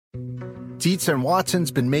Dietz and Watson's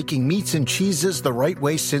been making meats and cheeses the right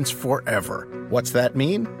way since forever. What's that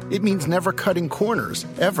mean? It means never cutting corners,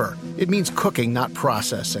 ever. It means cooking, not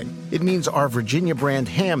processing. It means our Virginia brand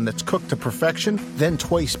ham that's cooked to perfection, then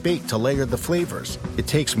twice baked to layer the flavors. It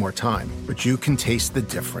takes more time, but you can taste the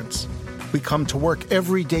difference. We come to work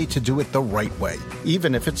every day to do it the right way,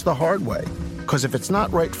 even if it's the hard way. Because if it's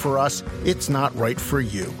not right for us, it's not right for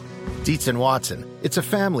you. Dietz and Watson, it's a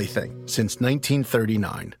family thing since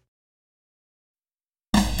 1939.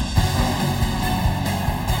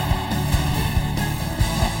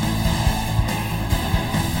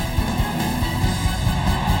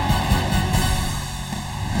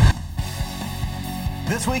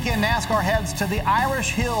 This weekend, NASCAR heads to the Irish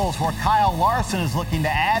Hills, where Kyle Larson is looking to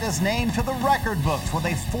add his name to the record books with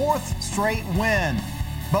a fourth straight win.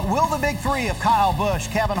 But will the big three of Kyle Busch,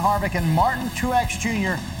 Kevin Harvick, and Martin Truex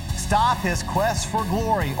Jr. stop his quest for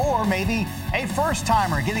glory? Or maybe a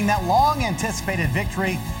first-timer getting that long-anticipated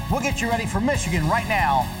victory? We'll get you ready for Michigan right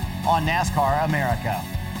now on NASCAR America.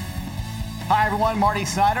 Hi, everyone. Marty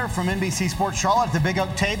Snyder from NBC Sports Charlotte at the Big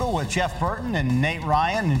Oak Table with Jeff Burton and Nate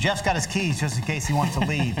Ryan. And Jeff's got his keys just in case he wants to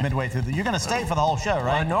leave midway through. You're going to stay for the whole show,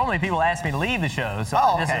 right? Well, normally people ask me to leave the show, so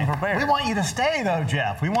I just am prepared. We want you to stay, though,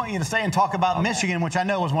 Jeff. We want you to stay and talk about Michigan, which I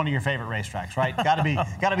know was one of your favorite racetracks, right? Got to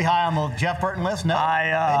be high on the Jeff Burton list. No,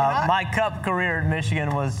 my Cup career at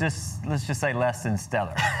Michigan was just, let's just say, less than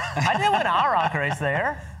stellar. I did win an IROC race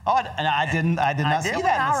there. Oh, I did not see that in the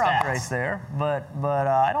IROC stats. race there, but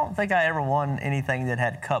I don't think I ever won anything that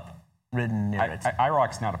had Cup ridden near it.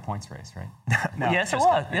 IROC's not a points race, right? No, yes, it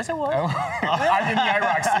was. Yes, it was. Oh. I did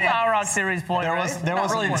the IROC series point race. There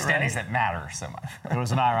was really the standings that matter so much. There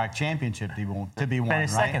was an IROC championship to be won,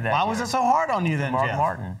 Finished right? second that Why year. was it so hard on you then, Mark Jeff?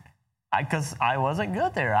 Martin. Because I wasn't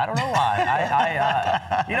good there. I don't know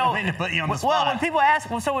why. You know, I mean to put you on the well, spot.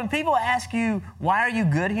 when people ask you why are you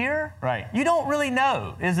good here, right? You don't really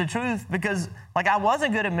know is the truth, because like I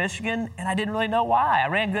wasn't good at Michigan and I didn't really know why. I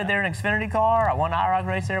ran good there in an Xfinity car. I won an IROC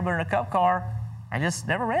race there, but in a Cup car, I just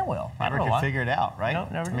never ran well. Never could figure it out, right? No,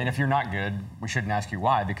 never did. I mean, if you're not good, we shouldn't ask you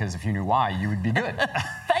why, because if you knew why, you would be good.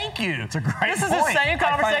 Thank you. It's a great This is point. the same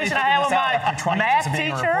conversation I had with my math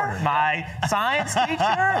teacher, my science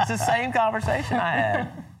teacher. It's the same conversation I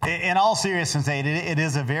had. In all seriousness, Nate, it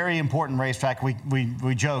is a very important racetrack.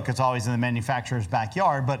 We joke it's always in the manufacturer's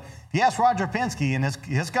backyard, but if you ask Roger Penske, and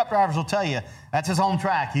his Cup drivers will tell you, that's his home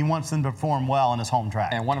track. He wants them to perform well in his home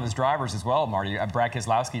track. And one of his drivers as well, Marty, Brad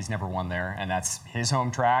Keselowski's never won there, and that's his home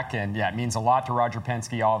track. And yeah, it means a lot to Roger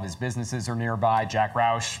Penske. All of his businesses are nearby. Jack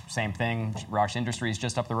Roush, same thing. Roush Industries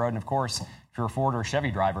just up the road. And of course, if you're a Ford or a Chevy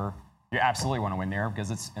driver, you absolutely want to win there because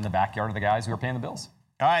it's in the backyard of the guys who are paying the bills.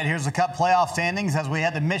 All right, here's the Cup playoff standings as we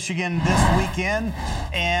head to Michigan this weekend.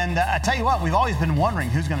 And I tell you what, we've always been wondering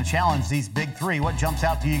who's going to challenge these big three. What jumps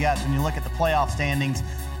out to you guys when you look at the playoff standings?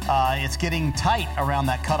 It's getting tight around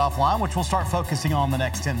that cutoff line, which we'll start focusing on the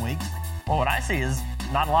next 10 weeks. Well, what I see is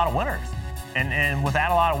not a lot of winners. And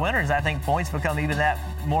without a lot of winners, I think points become even that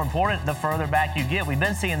more important the further back you get. We've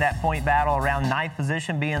been seeing that point battle around ninth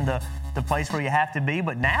position being the place where you have to be.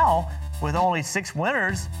 But now, with only 6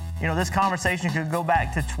 winners, you know, this conversation could go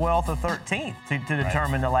back to 12th or 13th to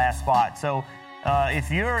determine the last spot. So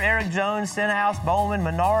if you're Eric Jones, Stenhouse, Bowman,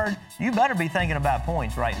 Menard, you better be thinking about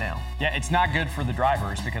points right now. Yeah, it's not good for the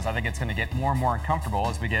drivers because I think it's going to get more and more uncomfortable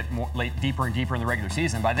as we get deeper and deeper in the regular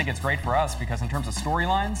season. But I think it's great for us because in terms of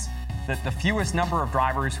storylines, the fewest number of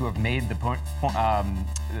drivers who have made the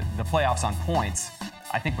playoffs on points,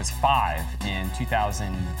 I think, was 5 in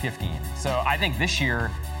 2015. So I think this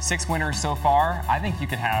year, 6 winners so far. I think you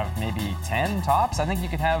could have maybe 10 tops. I think you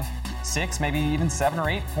could have 6, maybe even 7 or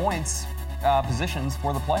 8 points positions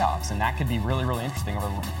for the playoffs, and that could be really, really interesting over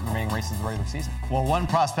the remaining races of the regular season. Well, one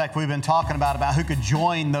prospect we've been talking about who could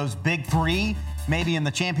join those big three, maybe in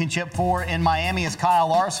the championship 4 in Miami, is Kyle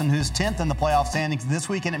Larson, who's 10th in the playoff standings this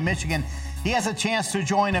weekend at Michigan. He has a chance to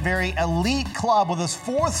join a very elite club with his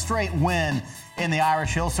 4th straight win in the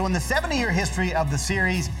Irish Hills. So in the 70-year history of the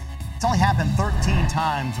series, it's only happened 13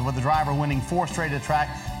 times with the driver winning 4 straight at track.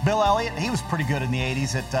 Bill Elliott, he was pretty good in the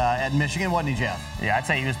 80s at Michigan, wasn't he, Jeff? Yeah, I'd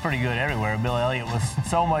say he was pretty good everywhere. Bill Elliott was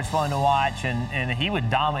so much fun to watch, and he would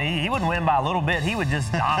dominate. He wouldn't win by a little bit. He would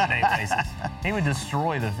just dominate races. He would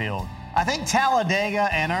destroy the field. I think Talladega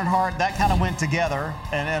and Earnhardt, that kind of went together.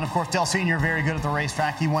 And of course, Dale Sr. very good at the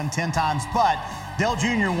racetrack. He won 10 times. But Dale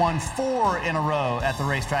Jr. won 4 in a row at the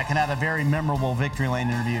racetrack and had a very memorable victory lane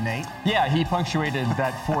interview, Nate. Yeah, he punctuated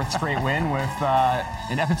that 4th straight win with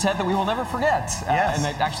an epithet that we will never forget. Yes. And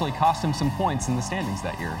it actually cost him some points in the standings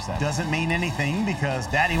that year. So. Doesn't mean anything because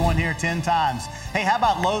Daddy won here 10 times. Hey, how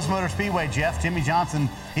about Lowe's Motor Speedway, Jeff? Jimmy Johnson,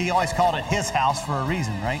 he always called it his house for a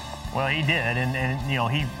reason, right? Well, he did, and you know,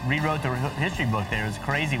 he rewrote the history book there. It was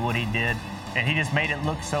crazy what he did, and he just made it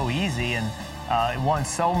look so easy, and won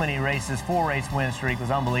so many races. 4-race win streak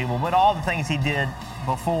was unbelievable, but all the things he did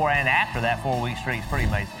before and after that 4-week streak is pretty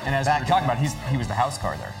amazing. And as we were talking about, he was the house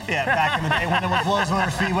car there. Yeah, back in the day when it was Lowe's Motor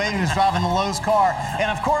Speedway, he was driving the Lowe's car. And,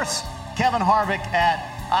 of course, Kevin Harvick at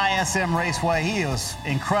ISM Raceway, he was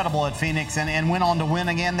incredible at Phoenix and went on to win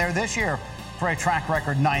again there this year for a track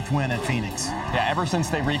record 9th win at Phoenix. Yeah, ever since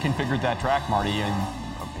they reconfigured that track, Marty,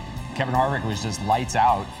 and Kevin Harvick was just lights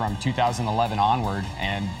out from 2011 onward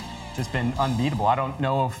and just been unbeatable. I don't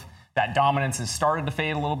know if that dominance has started to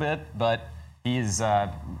fade a little bit, but he's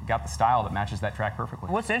got the style that matches that track perfectly.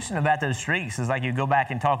 What's interesting about those streaks is, like, you go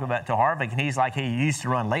back and talk about to Harvick, and he's like, he used to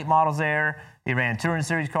run late models there. He ran Touring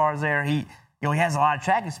Series cars there. He has a lot of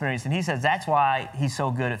track experience, and he says that's why he's so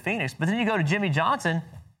good at Phoenix. But then you go to Jimmy Johnson,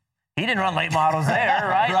 he didn't run late models there,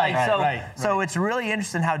 right? So it's really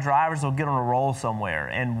interesting how drivers will get on a roll somewhere,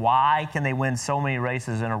 and why can they win so many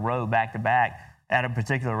races in a row back to back at a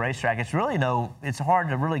particular racetrack. It's hard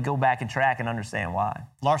to really go back and track and understand why.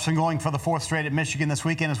 Larson going for the 4th straight at Michigan this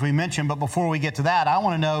weekend, as we mentioned. But before we get to that, I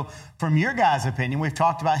want to know from your guys' opinion. We've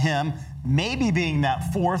talked about him maybe being that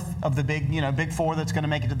 4th of the big 4 that's going to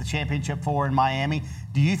make it to the championship 4 in Miami.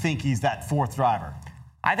 Do you think he's that 4th driver?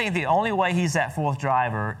 I think the only way he's that 4th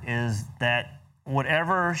driver is that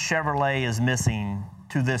whatever Chevrolet is missing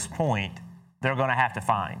to this point, they're going to have to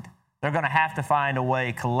find. They're going to have to find a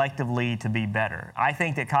way collectively to be better. I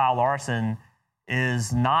think that Kyle Larson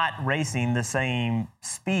is not racing the same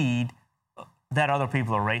speed that other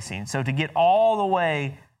people are racing. So to get all the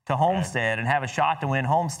way to Homestead and have a shot to win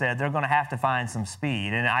Homestead, they're going to have to find some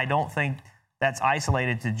speed. And I don't think that's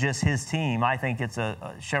isolated to just his team. I think it's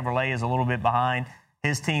Chevrolet is a little bit behind.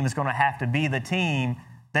 His team is going to have to be the team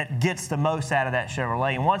that gets the most out of that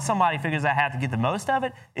Chevrolet. And once somebody figures out how to get the most of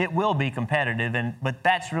it, it will be competitive. But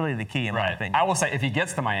that's really the key, in my opinion. I will say, if he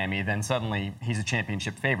gets to Miami, then suddenly he's a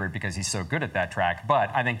championship favorite because he's so good at that track.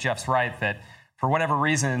 But I think Jeff's right that for whatever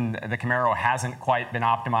reason, the Camaro hasn't quite been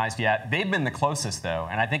optimized yet. They've been the closest, though.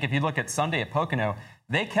 And I think if you look at Sunday at Pocono,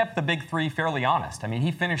 they kept the big 3 fairly honest. I mean,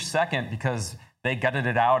 he finished 2nd because they gutted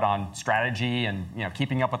it out on strategy and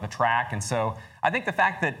keeping up with the track. And so I think the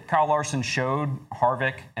fact that Kyle Larson showed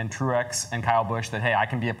Harvick and Truex and Kyle Busch that, hey, I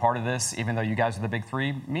can be a part of this even though you guys are the big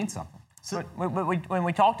 3 means something. So when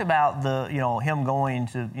we talked about him going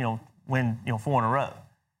to win 4 in a row,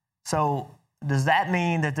 so does that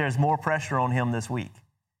mean that there's more pressure on him this week?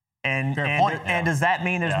 And does that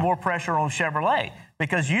mean there's more pressure on Chevrolet?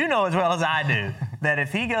 Because you know as well as I do that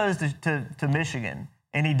if he goes to Michigan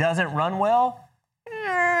and he doesn't run well,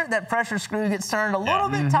 that pressure screw gets turned a little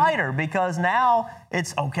bit tighter, because now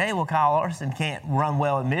it's okay. Well, Kyle Larson can't run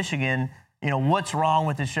well in Michigan. What's wrong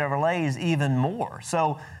with the Chevrolets even more.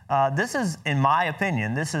 So this is, in my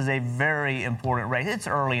opinion, this is a very important race. It's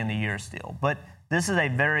early in the year still, but this is a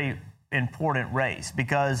very important race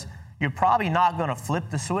because you're probably not going to flip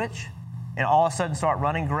the switch and all of a sudden start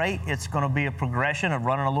running great. It's going to be a progression of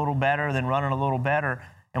running a little better, then running a little better.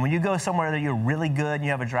 And when you go somewhere that you're really good and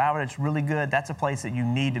you have a driver that's really good, that's a place that you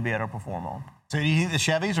need to be able to perform on. So do you think the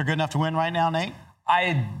Chevys are good enough to win right now, Nate?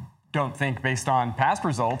 I don't think based on past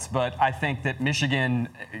results, but I think that Michigan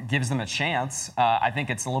gives them a chance. I think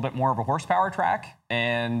it's a little bit more of a horsepower track,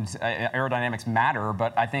 and aerodynamics matter.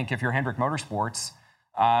 But I think if you're Hendrick Motorsports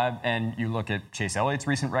and you look at Chase Elliott's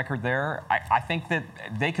recent record there, I think that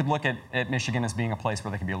they could look at Michigan as being a place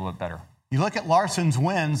where they could be a little bit better. You look at Larson's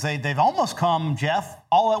wins, they've almost come, Jeff,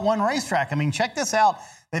 all at one racetrack. I mean, check this out.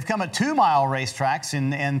 They've come at 2-mile racetracks,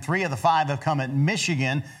 and 3 of the 5 have come at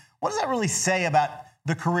Michigan. What does that really say about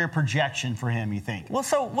the career projection for him, you think? Well,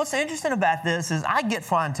 so what's interesting about this is I get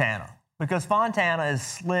Fontana, because Fontana is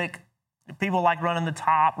slick. People like running the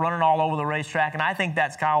top, running all over the racetrack, and I think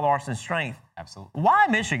that's Kyle Larson's strength. Absolutely. Why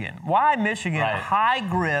Michigan? Why Michigan? Right. High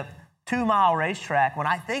grip, 2-mile racetrack. When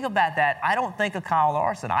I think about that, I don't think of Kyle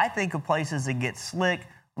Larson. I think of places that get slick,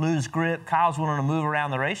 lose grip. Kyle's willing to move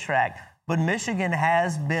around the racetrack. But Michigan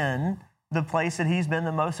has been the place that he's been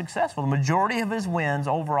the most successful. The majority of his wins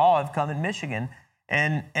overall have come in Michigan.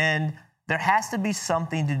 And there has to be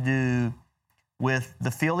something to do with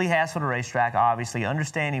the feel he has for the racetrack, obviously,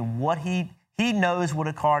 understanding what he knows what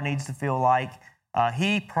a car needs to feel like.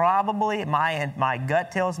 He probably, my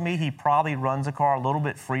gut tells me he probably runs a car a little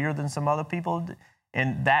bit freer than some other people,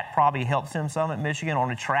 and that probably helps him some at Michigan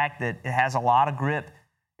on a track that has a lot of grip.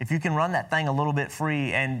 If you can run that thing a little bit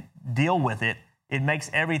free and deal with it, it makes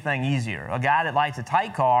everything easier. A guy that likes a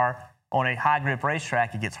tight car on a high-grip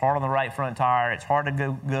racetrack, it gets hard on the right front tire. It's hard to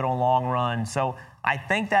go good on long runs. So I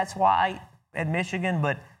think that's why at Michigan,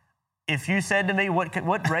 but if you said to me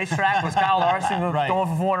what racetrack was Kyle Larson going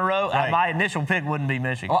for 4 in a row, my initial pick wouldn't be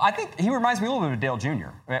Michigan. Well, I think he reminds me a little bit of Dale Jr.,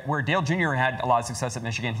 where Dale Jr. had a lot of success at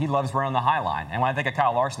Michigan. He loves running the high line. And when I think of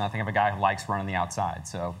Kyle Larson, I think of a guy who likes running the outside.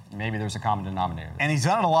 So maybe there's a common denominator there. And he's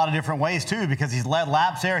done it a lot of different ways, too, because he's led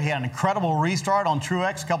laps there. He had an incredible restart on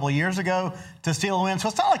Truex a couple of years ago to steal a win. So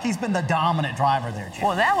it's not like he's been the dominant driver there, Jim.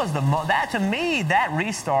 Well, that was to me,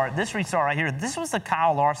 this restart right here, this was the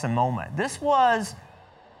Kyle Larson moment. This was...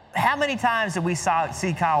 How many times did we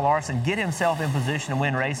see Kyle Larson get himself in position to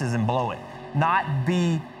win races and blow it, not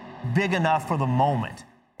be big enough for the moment?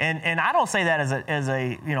 And I don't say that as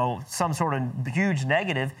a some sort of huge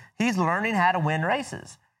negative. He's learning how to win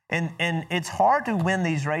races, and it's hard to win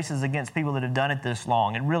these races against people that have done it this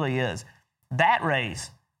long. It really is. That race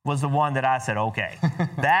was the one that I said, okay,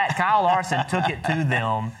 that Kyle Larson took it to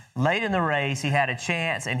them late in the race. He had a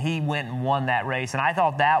chance, and he went and won that race. And I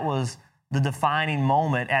thought that was the defining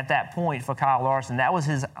moment at that point for Kyle Larson. That was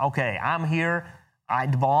his, okay, I'm here, I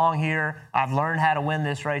belong here, I've learned how to win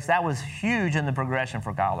this race. That was huge in the progression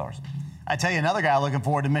for Kyle Larson. I tell you another guy looking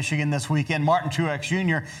forward to Michigan this weekend, Martin Truex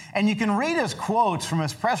Jr. And you can read his quotes from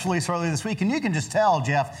his press release earlier this week, and you can just tell,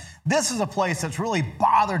 Jeff, this is a place that's really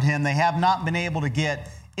bothered him. They have not been able to get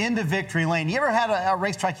into victory lane. You ever had a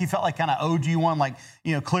racetrack you felt like kind of owed you one? Like,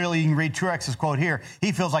 clearly you can read Truex's quote here.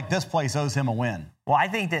 He feels like this place owes him a win. Well, I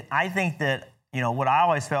think that what I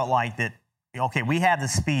always felt like that, okay, we have the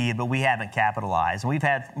speed, but we haven't capitalized. We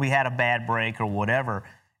had a bad break or whatever.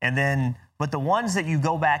 But the ones that you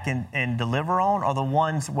go back and deliver on are the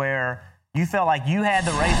ones where you felt like you had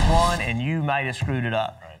the race won and you might have screwed it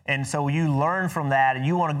up. Right. And so you learn from that, and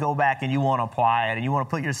you want to go back and you want to apply it, and you want to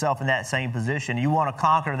put yourself in that same position. You want to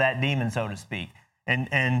conquer that demon, so to speak.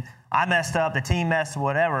 And I messed up, the team messed,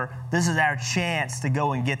 whatever. This is our chance to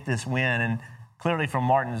go and get this win. And clearly from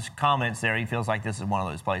Martin's comments there, he feels like this is one of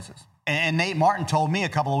those places. And Nate Martin told me a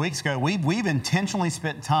couple of weeks ago, we've intentionally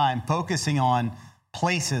spent time focusing on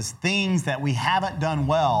places, things that we haven't done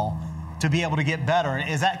well to be able to get better.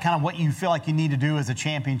 Is that kind of what you feel like you need to do as a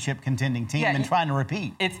championship contending team and trying to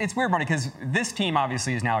repeat? It's weird, Marty, because this team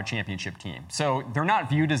obviously is now a championship team. So they're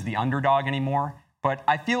not viewed as the underdog anymore, but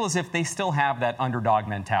I feel as if they still have that underdog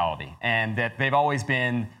mentality, and that they've always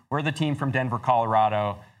been, we're the team from Denver,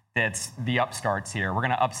 Colorado, that's the upstarts here. We're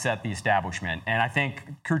going to upset the establishment. And I think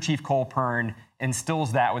crew chief Cole Pearn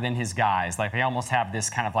instills that within his guys. Like, they almost have this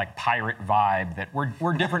kind of like pirate vibe that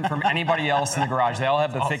we're different from anybody else in the garage. They all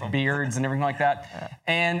have the thick beards and everything like that. Yeah.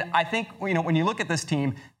 And I think, when you look at this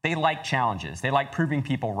team, they like challenges. They like proving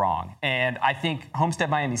people wrong. And I think Homestead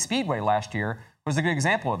Miami Speedway last year was a good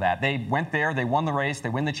example of that. They went there, they won the race, they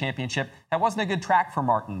win the championship. That wasn't a good track for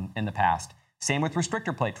Martin in the past. Same with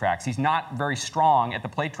restrictor plate tracks. He's not very strong at the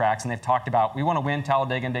plate tracks, and they've talked about, we want to win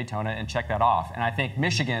Talladega and Daytona and check that off. And I think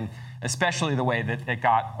Michigan, especially the way that it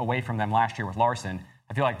got away from them last year with Larson,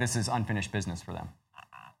 I feel like this is unfinished business for them.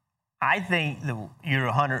 I think that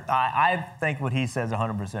I think what he says is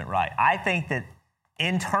 100% right. I think that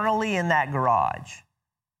internally in that garage,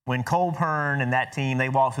 when Cole Pearn and that team, they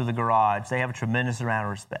walk through the garage, they have a tremendous amount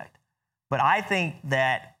of respect. But I think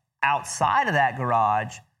that outside of that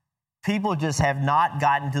garage, people just have not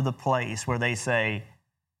gotten to the place where they say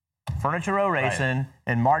Furniture Row Racing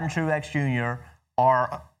and Martin Truex Jr.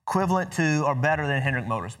 are equivalent to or better than Hendrick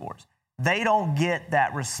Motorsports. They don't get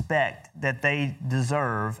that respect that they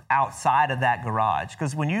deserve outside of that garage.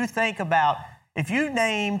 Because when you think about, if you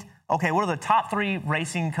named, okay, what are the top 3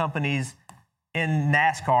 racing companies in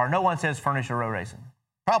NASCAR? No one says Furniture Row Racing.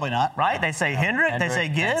 Probably not. Right? They say Hendrick, they say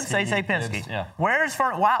Gibbs, they say Penske. Gibbs, yeah.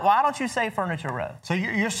 Why don't you say Furniture Row? So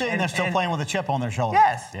you're sitting there still playing with a chip on their shoulder.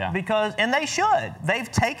 Yes, because, and they should. They've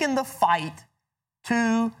taken the fight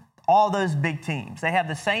to all those big teams. They have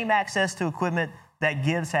the same access to equipment that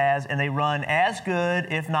Gibbs has, and they run as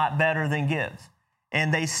good, if not better, than Gibbs.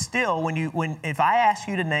 And they still, if I ask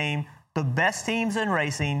you to name the best teams in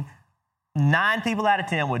racing, 9 people out of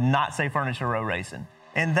 10 would not say Furniture Row Racing.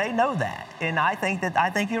 And they know that. And I think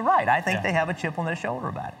you're right. I think they have a chip on their shoulder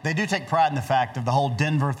about it. They do take pride in the fact of the whole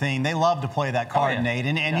Denver thing. They love to play that card, Nate.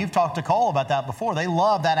 And you've talked to Cole about that before. They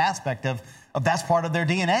love that aspect of that's part of their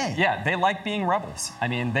DNA. Yeah, they like being rebels. I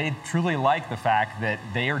mean, they truly like the fact that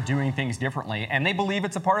they are doing things differently, and they believe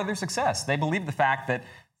it's a part of their success. They believe the fact that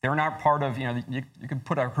they're not part of, you could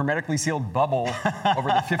put a hermetically sealed bubble over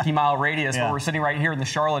the 50-mile radius where we're sitting right here in the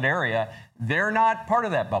Charlotte area. They're not part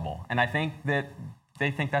of that bubble. And I think that they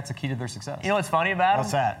think that's a key to their success. You know what's funny about them?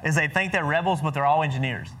 What's that? Is they think they're rebels, but they're all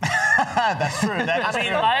engineers. That's true.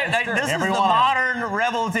 This is the modern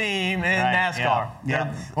rebel team in NASCAR.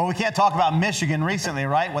 Yeah. Well, we can't talk about Michigan recently,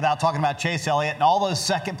 right, without talking about Chase Elliott and all those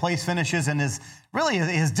second-place finishes in his really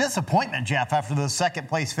his disappointment, Jeff, after those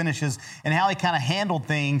second-place finishes and how he kind of handled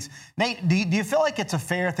things. Nate, do you feel like it's a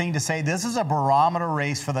fair thing to say this is a barometer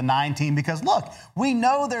race for the 9 team? Because, look, we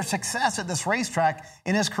know their success at this racetrack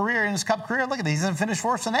in his career, in his Cup career. Look at these. He hasn't finished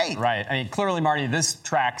worse than 8. Right. I mean, clearly, Marty, this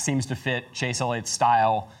track seems to fit Chase Elliott's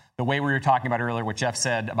style. The way we were talking about earlier, what Jeff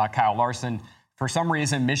said about Kyle Larson, for some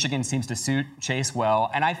reason, Michigan seems to suit Chase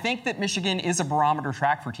well. And I think that Michigan is a barometer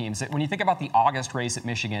track for teams. When you think about the August race at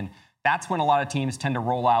Michigan, that's when a lot of teams tend to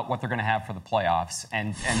roll out what they're going to have for the playoffs.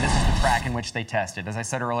 And this is the track in which they tested. As I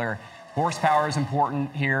said earlier, horsepower is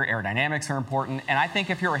important here. Aerodynamics are important. And I think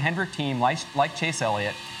if you're a Hendrick team like Chase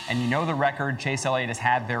Elliott, and you know the record Chase Elliott has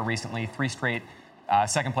had there recently, 3 straight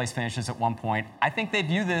second-place finishes at one point, I think they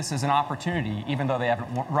view this as an opportunity, even though they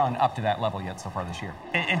haven't run up to that level yet so far this year.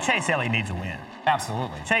 And Chase Elliott needs a win.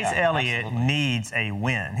 Absolutely. Chase Elliott needs a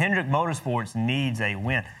win. Hendrick Motorsports needs a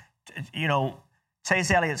win. You know,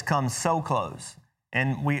 Chase Elliott's come so close,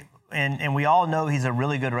 and we all know he's a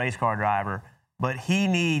really good race car driver, but he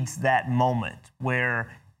needs that moment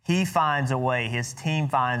where he finds a way, his team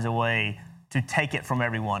finds a way to take it from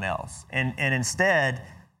everyone else. And instead,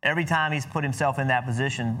 every time he's put himself in that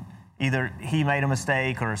position, either he made a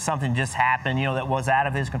mistake or something just happened, you know, that was out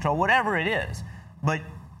of his control, whatever it is. But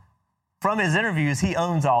from his interviews, he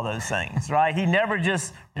owns all those things, right? He never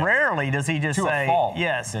just, rarely does he just say, a fault,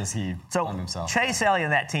 yes. does he own himself. Chase Elliott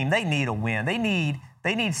and that team, they need a win. They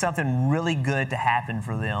need something really good to happen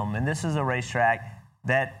for them. And this is a racetrack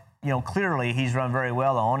that, you know, clearly he's run very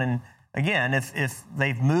well on. And again, if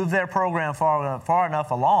they've moved their program far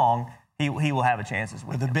enough along, he will have a chance this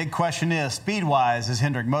week. The big question is, speed-wise, does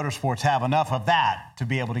Hendrick Motorsports have enough of that to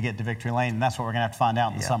be able to get to victory lane? And that's what we're going to have to find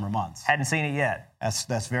out in the summer months. Hadn't seen it yet. That's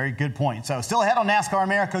a very good point. So still ahead on NASCAR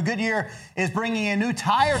America, Goodyear is bringing a new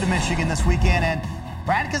tire to Michigan this weekend, and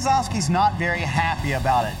Brad Keselowski's not very happy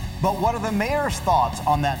about it. But what are the mayor's thoughts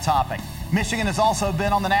on that topic? Michigan has also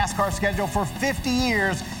been on the NASCAR schedule for 50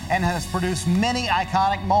 years and has produced many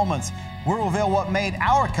iconic moments. We'll reveal what made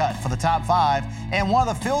our cut for the top 5. And one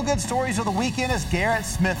of the feel-good stories of the weekend is Garrett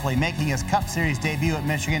Smithley making his Cup Series debut at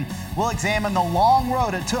Michigan. We'll examine the long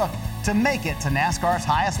road it took to make it to NASCAR's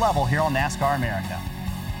highest level here on NASCAR America.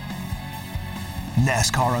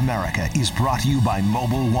 NASCAR America is brought to you by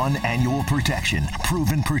Mobil 1 Annual Protection.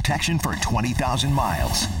 Proven protection for 20,000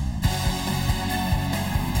 miles.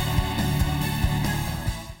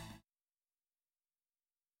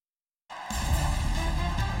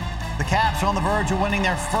 The Caps are on the verge of winning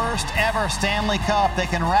their first ever Stanley Cup. They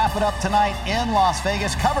can wrap it up tonight in Las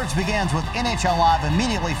Vegas. Coverage begins with NHL Live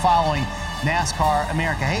immediately following NASCAR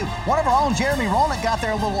America. Hey, one of our own, Jeremy Roenick, got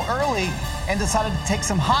there a little early and decided to take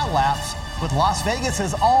some hot laps with Las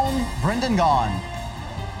Vegas's own Brendan Gaughan.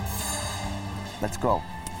 Let's go.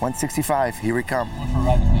 165, here we come.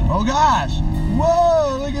 Oh gosh,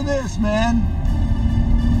 whoa, look at this, man.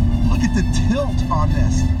 Look at the tilt on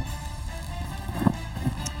this.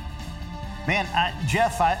 Man,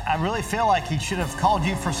 Jeff, I really feel like he should have called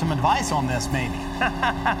you for some advice on this, maybe.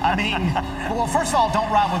 I mean, well, first of all,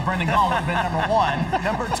 don't ride with Brendan Gaughan would have been number 1.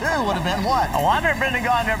 Number 2 would have been what? Oh, I bet Brendan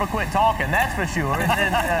Gaughan never quit talking, that's for sure. And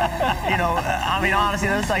then, I mean, honestly,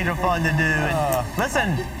 those things are fun to do. And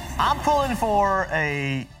listen, I'm pulling for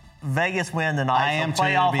a Vegas win tonight. I am so too,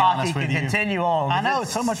 playoff to be hockey honest with can you. continue on. I know,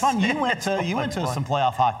 it's so much fun. You went to some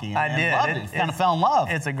playoff hockey. I did. Loved it. Kind of fell in love.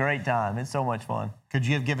 It's a great time. It's so much fun. Could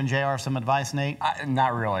you have given JR some advice, Nate?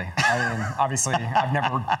 Not really. I mean, obviously, I've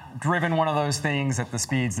never driven one of those things at the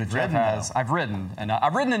speeds that Jeff has. Though. I've ridden, and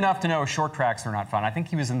I've ridden enough to know short tracks are not fun. I think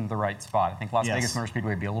he was in the right spot. I think Las Vegas Motor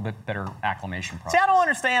Speedway would be a little bit better acclimation process. See, I don't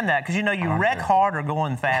understand that because, you wreck harder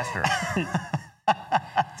going faster.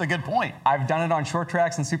 That's a good point. I've done it on short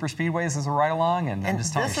tracks and super speedways as a ride-along, and I'm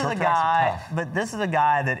just telling you, short tracks are tough. But this is a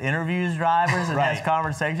guy that interviews drivers and has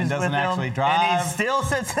conversations with them. And doesn't actually drive. And he still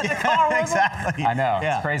sits in the car with them. Exactly. I know.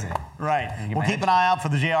 It's crazy. Right. We'll keep an eye out for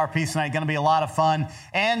the JR piece tonight. Going to be a lot of fun.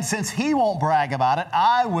 And since he won't brag about it,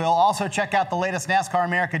 I will also check out the latest NASCAR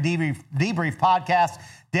America debrief podcast.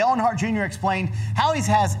 Dale Earnhardt Jr. explained how he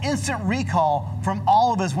has instant recall from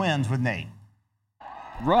all of his wins with Nate.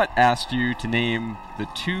 Rut asked you to name the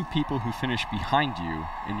 2 people who finished behind you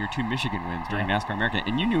in your 2 Michigan wins during NASCAR America,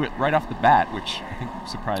 and you knew it right off the bat, which I think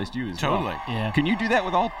surprised you as well. Totally, yeah. Can you do that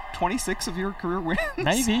with all 26 of your career wins?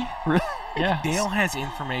 Maybe. Really? Yeah. Dale has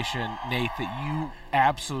information, Nate, that you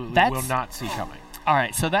absolutely will not see coming. All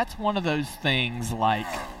right, so that's one of those things like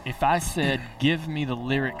if I said, give me the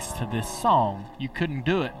lyrics to this song, you couldn't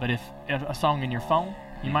do it, but if a song in your phone,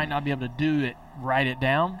 You might not be able to do it, write it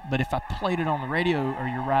down, but if I played it on the radio or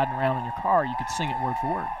you're riding around in your car, you could sing it word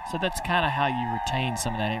for word. So that's kind of how you retain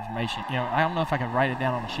some of that information. I don't know if I could write it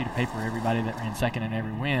down on a sheet of paper, everybody that ran second in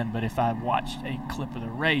every win, but if I watched a clip of the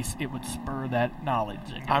race, it would spur that knowledge.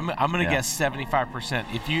 I'm going to guess 75%.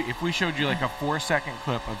 If we showed you like a 4-second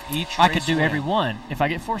clip of each race I could do win, every one. If I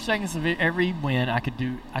get 4 seconds of every win, I could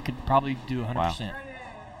probably do 100%. Wow.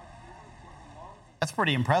 That's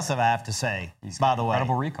pretty impressive, I have to say, by the way.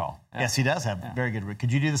 Incredible recall. Yeah. Yes, he does have very good.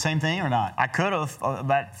 Could you do the same thing or not? I could have.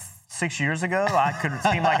 About 6 years ago, it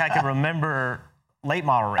seemed like I could remember late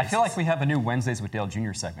model races. I feel like we have a new Wednesdays with Dale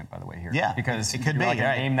Jr. segment, by the way, here. Yeah, because it could be. Like,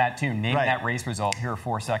 right. Name that tune. Name right. that race result. Here are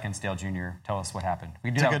 4 seconds, Dale Jr. Tell us what happened. We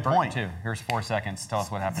can do That's that a with good Burton, point. too. Here's 4 seconds. Tell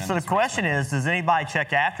us what happened. So the question is, does anybody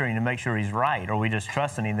check after him to make sure he's right, or are we just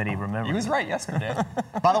trusting him that he remembers? He was right yesterday.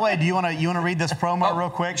 By the way, do you want to read this promo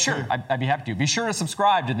real quick? Sure, I'd be happy to. Be sure to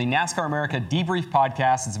subscribe to the NASCAR America Debrief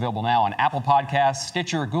podcast. It's available now on Apple Podcasts,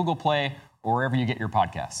 Stitcher, Google Play, or wherever you get your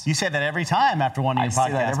podcasts. You say that every time after one of your podcasts,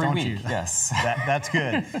 say that every don't week. you? Yes. That's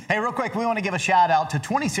good. Hey, real quick, we want to give a shout out to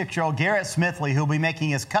 26-year-old Garrett Smithley, who'll be making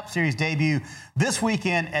his Cup Series debut this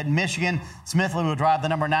weekend at Michigan. Smithley will drive the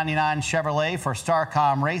number 99 Chevrolet for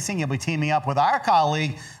Starcom Racing. He'll be teaming up with our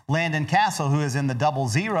colleague, Landon Castle, who is in the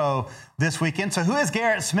 00 this weekend. So who is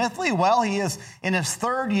Garrett Smithley? Well, he is in his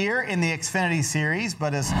 3rd year in the Xfinity Series,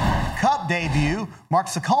 but his Cup debut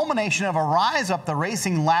marks the culmination of a rise up the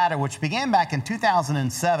racing ladder, which began back in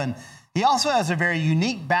 2007. He also has a very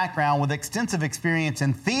unique background with extensive experience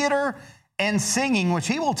in theater and singing, which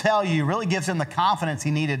he will tell you really gives him the confidence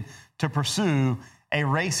he needed to pursue a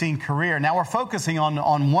racing career. Now, we're focusing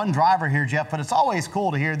on one driver here, Jeff, but it's always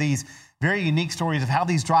cool to hear these very unique stories of how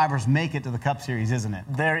these drivers make it to the Cup Series, isn't it?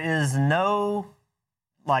 There is no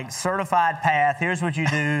certified path. Here's what you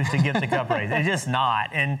do to get the Cup race. It's just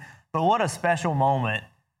not. But what a special moment,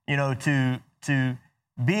 to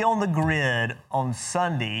be on the grid on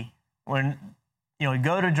Sunday when you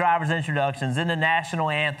go to drivers' introductions in the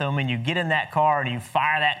national anthem, and you get in that car and you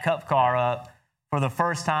fire that Cup car up for the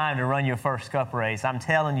first time to run your first Cup race. I'm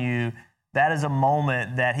telling you, that is a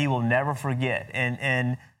moment that he will never forget.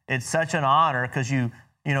 And it's such an honor because you're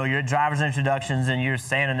at drivers' introductions and you're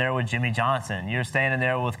standing there with Jimmy Johnson. You're standing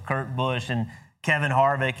there with Kurt Busch and Kevin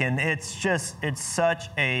Harvick. And it's such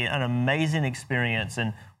an amazing experience.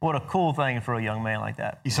 And what a cool thing for a young man like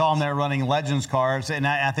that. You saw him there running Legends cars, and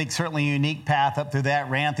I think certainly a unique path up through that.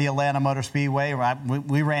 Ran at the Atlanta Motor Speedway.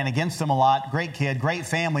 We ran against him a lot. Great kid, great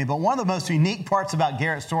family. But one of the most unique parts about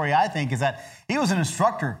Garrett's story, I think, is that he was an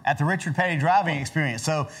instructor at the Richard Petty driving experience.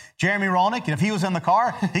 So Jeremy Roenick, if he was in the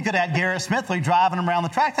car, he could have had Garrett Smithley driving him around the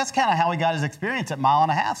track. That's kind of how he got his experience at mile and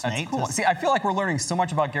a half, Nate. That's cool. See, I feel like we're learning so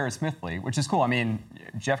much about Garrett Smithley, which is cool. I mean,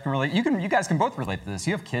 Jeff can relate. You guys can both relate to this.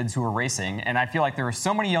 You have kids who are racing, and I feel like there are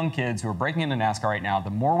so many young kids who are breaking into NASCAR right now. The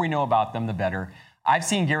more we know about them, the better. I've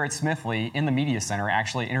seen Garrett Smithley in the media center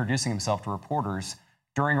actually introducing himself to reporters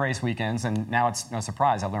during race weekends, and now it's no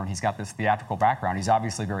surprise. I learned he's got this theatrical background. He's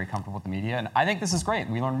obviously very comfortable with the media, and I think this is great.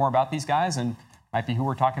 We learn more about these guys, and might be who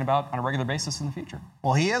we're talking about on a regular basis in the future.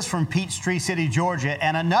 Well, he is from Peachtree City, Georgia,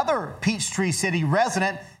 and another Peachtree City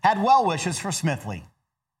resident had well wishes for Smithley.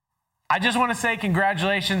 I just want to say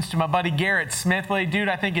congratulations to my buddy Garrett Smithley. Dude,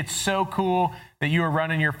 I think it's so cool that you were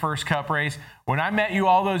running your first Cup race. When I met you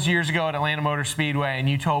all those years ago at Atlanta Motor Speedway and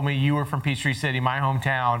you told me you were from Peachtree City, my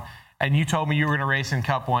hometown, and you told me you were going to race in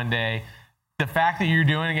Cup one day, the fact that you're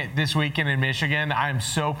doing it this weekend in Michigan, I'm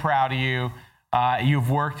so proud of you. You've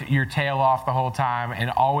worked your tail off the whole time and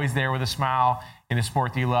always there with a smile in a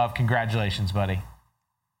sport that you love. Congratulations, buddy.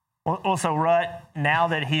 Well, so Rut, now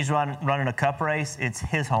that he's running a Cup race, it's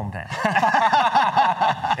his hometown.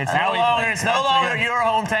 It's no longer your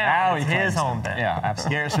hometown. It's his hometown. Yeah,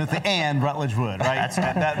 absolutely. Garrett Smithley and Rutledge Wood, right?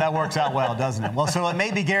 that works out well, doesn't it? Well, so it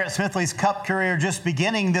may be Garrett Smithley's Cup career just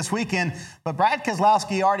beginning this weekend, but Brad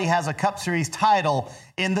Keselowski already has a Cup Series title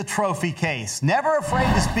in the trophy case. Never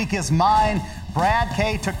afraid to speak his mind, Brad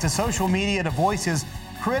K took to social media to voice his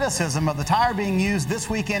criticism of the tire being used this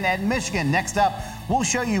weekend at Michigan. Next up, we'll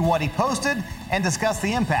show you what he posted and discuss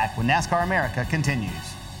the impact when NASCAR America continues.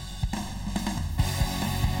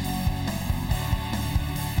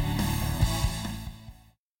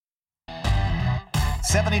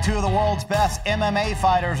 "72 of the world's best MMA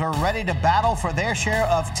fighters are ready to battle for their share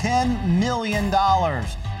of $10 million.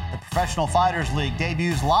 The Professional Fighters League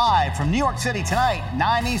debuts live from New York City tonight,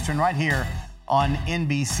 9 Eastern, right here on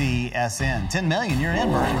NBCSN. 10 million, you're in,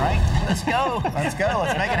 Burton, right? Let's go. Let's go.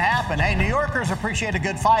 Let's make it happen. Hey, New Yorkers appreciate a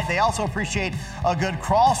good fight. They also appreciate a good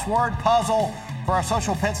crossword puzzle. For our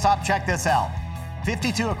social pit stop, check this out.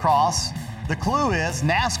 52 across. The clue is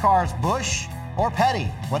NASCAR's Busch or Petty?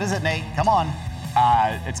 What is it, Nate? Come on.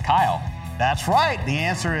 It's Kyle. That's right. The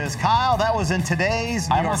answer is Kyle. That was in today's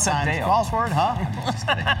New York Times crossword, huh? I'm just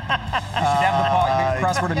kidding. You should have the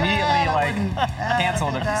crossword immediately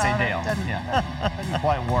canceled if you say Dale. Doesn't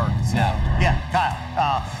quite work. So. Yeah,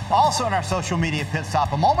 Kyle. Also in our social media pit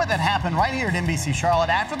stop, a moment that happened right here at NBC Charlotte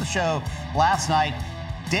after the show last night.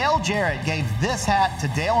 Dale Jarrett gave this hat to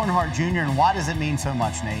Dale Earnhardt Jr., and why does it mean so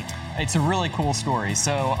much, Nate? It's a really cool story.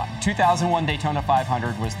 So 2001 Daytona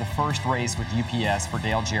 500 was the first race with UPS for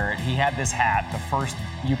Dale Jarrett. He had this hat, the first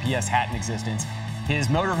UPS hat in existence. His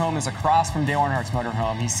motorhome is across from Dale Earnhardt's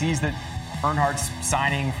motorhome. He sees that Earnhardt's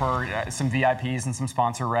signing for some VIPs and some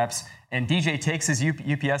sponsor reps, and DJ takes his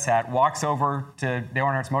UPS hat, walks over to Dale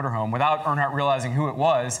Earnhardt's motorhome without Earnhardt realizing who it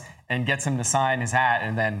was, and gets him to sign his hat,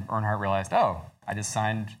 and then Earnhardt realized, oh, I just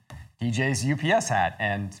signed DJ's UPS hat,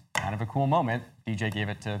 and kind of a cool moment. DJ gave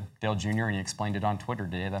it to Dale Jr., and he explained it on Twitter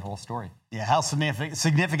today, that whole story. Yeah, how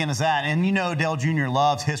significant is that? And you know Dale Jr.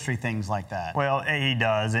 loves history things like that. Well, he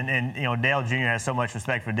does. And you know, Dale Jr. has so much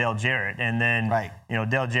respect for Dale Jarrett. And then, you know,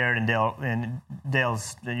 Dale Jarrett and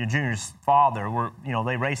Dale's Jr.'s father were, you know,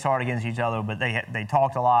 they raced hard against each other, but they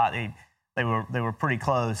talked a lot. They were pretty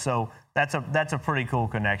close. So that's a pretty cool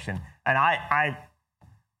connection. And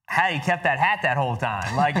how he kept that hat that whole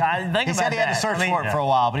time. Like, I think about that. He said he had to search for it for a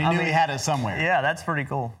while, but he knew he had it somewhere. Yeah, that's pretty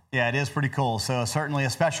cool. Yeah, it is pretty cool. So certainly a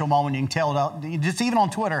special moment. You can tell, just even on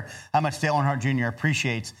Twitter, how much Dale Earnhardt Jr.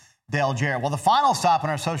 appreciates Dale Jarrett. Well, the final stop in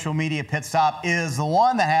our social media pit stop is the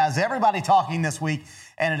one that has everybody talking this week,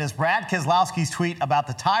 and it is Brad Keselowski's tweet about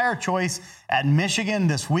the tire choice at Michigan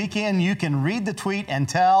this weekend. You can read the tweet and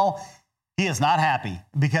tell he is not happy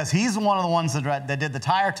because he's one of the ones that did the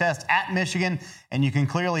tire test at Michigan, and you can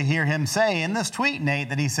clearly hear him say in this tweet, Nate,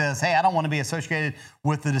 that he says, hey, I don't want to be associated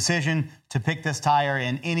with the decision to pick this tire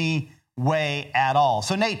in any way at all.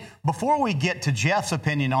 So, Nate, before we get to Jeff's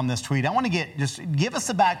opinion on this tweet, I want to give us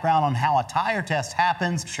the background on how a tire test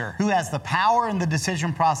happens, who has the power in the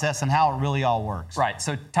decision process, and how it really all works. Right.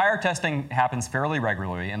 So tire testing happens fairly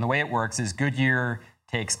regularly, and the way it works is Goodyear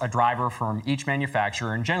takes a driver from each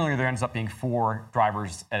manufacturer, and generally there ends up being 4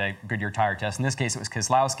 drivers at a Goodyear tire test. In this case, it was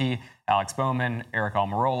Keselowski, Alex Bowman, Eric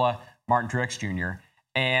Almirola, Martin Truex Jr.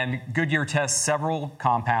 And Goodyear tests several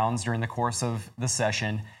compounds during the course of the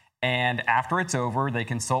session, and after it's over, they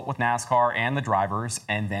consult with NASCAR and the drivers,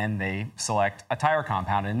 and then they select a tire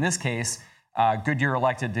compound. In this case, Goodyear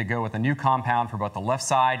elected to go with a new compound for both the left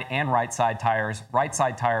side and right side tires. Right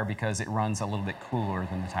side tire because it runs a little bit cooler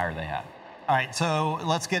than the tire they had. All right, so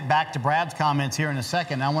let's get back to Brad's comments here in a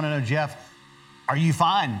second. I want to know, Jeff, are you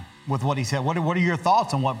fine with what he said? What are your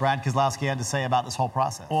thoughts on what Brad Keselowski had to say about this whole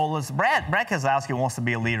process? Well, listen, Brad Keselowski wants to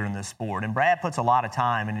be a leader in this sport, and Brad puts a lot of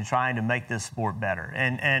time into trying to make this sport better.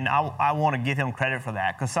 And I want to give him credit for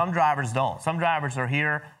that because some drivers don't. Some drivers are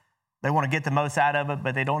here, they want to get the most out of it,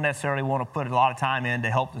 but they don't necessarily want to put a lot of time in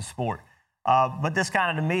to help the sport. But this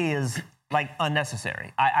kind of, to me, is like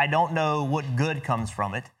unnecessary. I don't know what good comes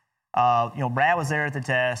from it. You know, Brad was there at the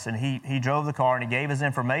test, and he drove the car, and he gave his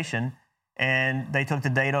information, and they took the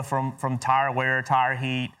data from tire wear, tire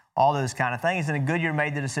heat, all those kind of things, and Goodyear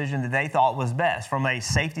made the decision that they thought was best from a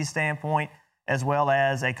safety standpoint as well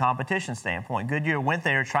as a competition standpoint. Goodyear went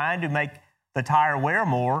there trying to make the tire wear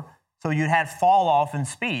more so you'd have fall off in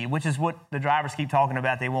speed, which is what the drivers keep talking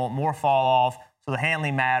about. They want more fall off, so the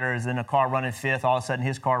handling matters, and a car running 5th, all of a sudden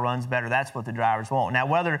his car runs better. That's what the drivers want. Now,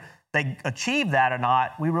 whether they achieve that or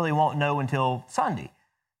not, we really won't know until Sunday.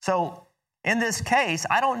 So in this case,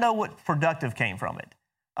 I don't know what productive came from it.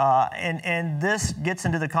 And this gets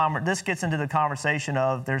into the conversation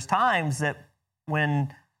of there's times that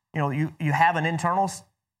when you have an internal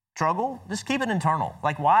struggle, just keep it internal.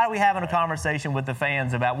 Like, why are we having a conversation with the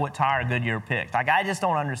fans about what tire Goodyear picked? Like, I just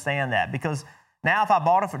don't understand that, because now if I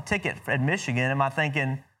bought a ticket at Michigan, am I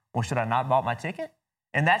thinking, well, should I not bought my ticket?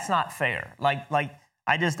 And that's not fair.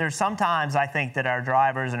 There's sometimes I think that our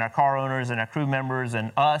drivers and our car owners and our crew members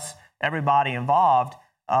and us, everybody involved,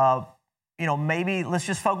 maybe let's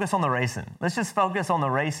just focus on the racing. Let's just focus on the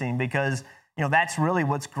racing because, that's really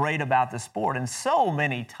what's great about the sport. And so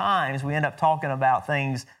many times we end up talking about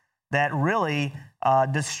things that really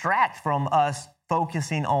distract from us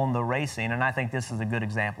focusing on the racing. And I think this is a good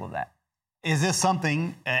example of that. Is this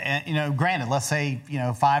something, granted, let's say,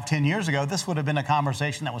 5-10 years ago, this would have been a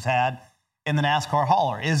conversation that was had in the NASCAR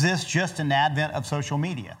hauler. Is this just an advent of social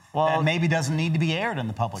media that maybe doesn't need to be aired in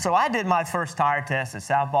the public? So I did my first tire test at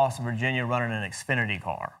South Boston, Virginia, running an Xfinity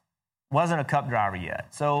car. Wasn't a Cup driver yet.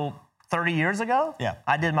 So 30 years ago,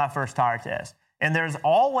 I did my first tire test. And there's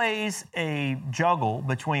always a juggle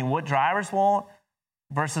between what drivers want,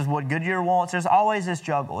 versus what Goodyear wants. There's always this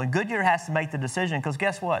juggle, and Goodyear has to make the decision because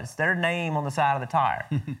guess what? It's their name on the side of the tire.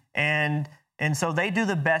 And so they do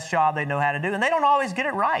the best job they know how to do, and they don't always get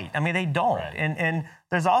it right. I mean, they don't. Right. And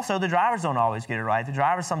there's also the drivers don't always get it right. The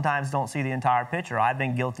drivers sometimes don't see the entire picture. I've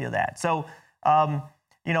been guilty of that. So,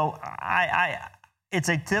 it's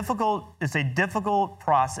a difficult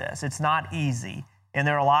process. It's not easy, and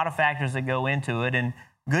there are a lot of factors that go into it. And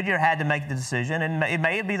Goodyear had to make the decision, and it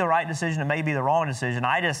may be the right decision, it may be the wrong decision.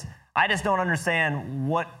 I just don't understand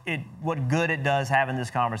what good it does having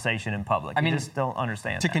this conversation in public. I just don't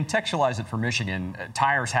understand. To contextualize it for Michigan,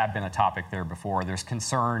 tires have been a topic there before. There's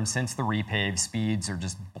concern since the repave, speeds are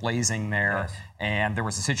just blazing there. Yes. And there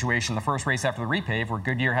was a situation the first race after the repave where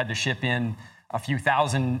Goodyear had to ship in a few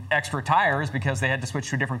thousand extra tires because they had to switch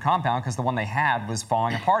to a different compound because the one they had was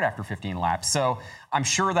falling apart after 15 laps. So I'm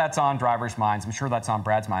sure that's on drivers' minds. I'm sure that's on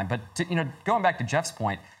Brad's mind. But going back to Jeff's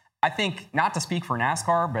point, I think, not to speak for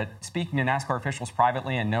NASCAR, but speaking to NASCAR officials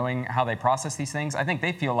privately and knowing how they process these things, I think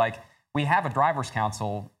they feel like we have a driver's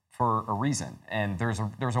council for a reason. And there's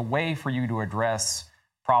a way for you to address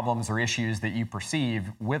problems or issues that you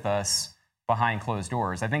perceive with us behind closed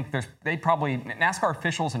doors. I think NASCAR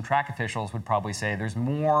officials and track officials would probably say there's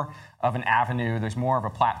more of an avenue, there's more of a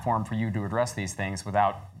platform for you to address these things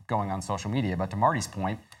without going on social media. But to Marty's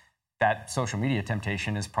point, that social media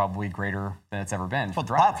temptation is probably greater than it's ever been. That's what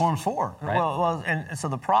the platform's for. Right? Well, and so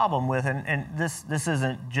the problem with, and this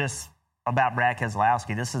isn't just about Brad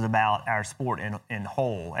Keselowski, this is about our sport in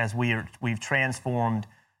whole, as we've transformed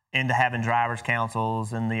into having drivers'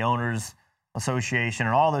 councils and the owners' association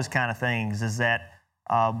and all those kind of things, is that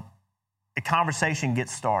a conversation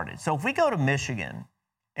gets started. So if we go to Michigan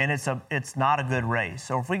and it's not a good race,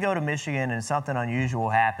 or if we go to Michigan and something unusual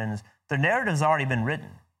happens, the narrative's already been written.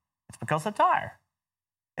 It's because of the tire.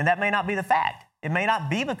 And that may not be the fact. It may not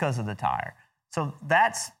be because of the tire. So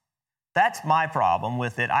that's my problem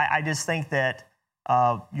with it. I just think that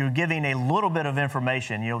you're giving a little bit of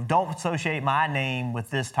information. Don't associate my name with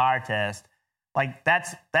this tire test. Like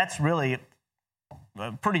that's really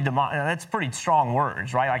that's pretty strong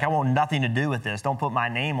words, right? Like I want nothing to do with this. Don't put my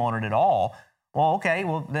name on it at all. Well, okay,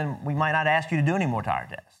 well then we might not ask you to do any more tire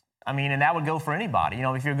tests. I mean, and that would go for anybody.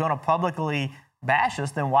 If you're going to publicly bash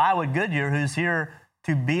us, then why would Goodyear, who's here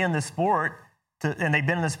to be in the sport, and they've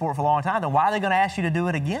been in the sport for a long time, then why are they going to ask you to do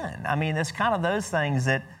it again? I mean, it's kind of those things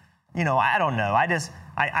that, I don't know.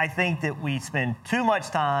 I think that we spend too much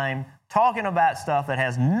time talking about stuff that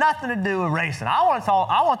has nothing to do with racing. I want to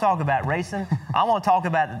talk about racing. I want to talk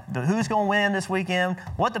about who's going to win this weekend,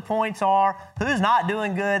 what the points are, who's not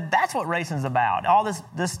doing good. That's what racing's about. All this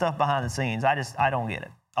stuff behind the scenes. I don't get it.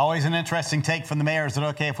 Always an interesting take from the mayor. Is it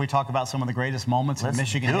okay if we talk about some of the greatest moments in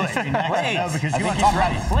Michigan history next? Because you want to talk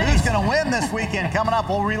about who's going to win this weekend. Coming up,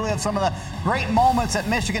 we'll relive some of the great moments at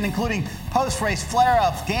Michigan, including post-race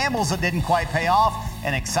flare-ups, gambles that didn't quite pay off,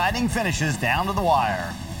 and exciting finishes down to the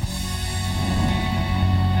wire.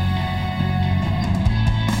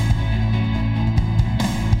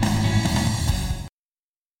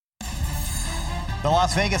 The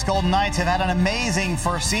Las Vegas Golden Knights have had an amazing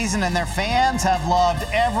first season, and their fans have loved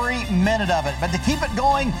every minute of it. But to keep it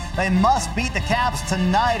going, they must beat the Caps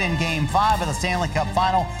tonight in Game 5 of the Stanley Cup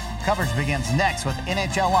Final. Coverage begins next with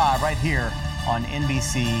NHL Live right here on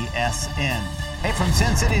NBCSN. Hey, from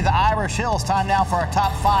Sin City to the Irish Hills, time now for our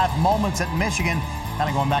top 5 moments at Michigan. Kind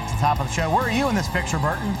of going back to the top of the show. Where are you in this picture,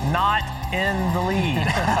 Burton? Not in the lead.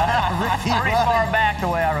 Pretty far back the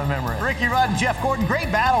way I remember it. Ricky Rudd and Jeff Gordon, great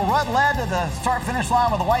battle. Rudd led to the start-finish line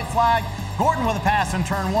with a white flag. Gordon with a pass in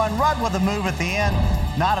turn 1. Rudd with a move at the end.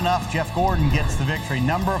 Not enough. Jeff Gordon gets the victory.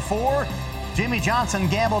 Number 4, Jimmy Johnson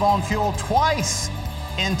gambled on fuel twice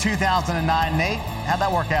in 2009. Nate, how'd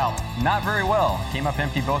that work out? Not very well. Came up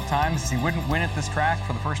empty both times. He wouldn't win at this track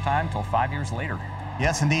for the first time until 5 years later.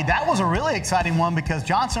 Yes, indeed. That was a really exciting one because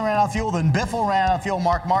Johnson ran out of fuel, then Biffle ran out of fuel,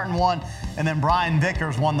 Mark Martin won, and then Brian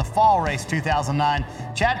Vickers won the fall race 2009.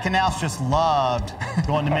 Chad Knaus just loved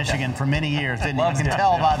going to Michigan for many years, didn't he? You can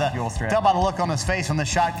tell by the look on his face on the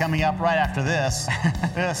shot coming up right after this.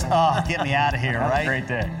 Get me out of here, right? Great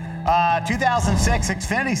day. 2006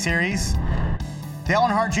 Xfinity Series. Dale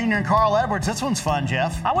Earnhardt Jr. and Carl Edwards. This one's fun,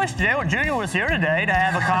 Jeff. I wish Dale Jr. was here today to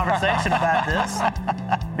have a conversation about this,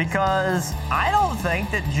 because I don't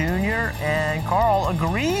think that Jr. and Carl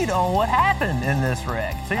agreed on what happened in this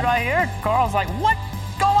wreck. See right here? Carl's like, what's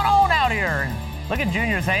going on out here? And look at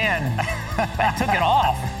Jr.'s hand. That took it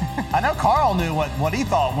off. I know Carl knew what he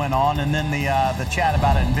thought went on, and then the chat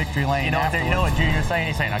about it in Victory Lane. You know what Jr.'s saying?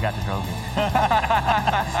 He's saying, I got the trophy.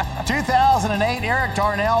 2008, Eric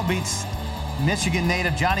Darnell beats Michigan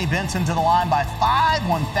native Johnny Benson to the line by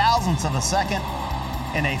 5/1000ths of a second.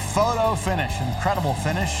 in a photo finish. Incredible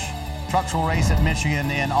finish. Trucks will race at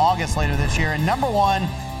Michigan in August later this year. And number one,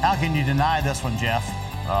 how can you deny this one, Jeff?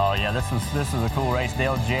 Oh, yeah, this was a cool race.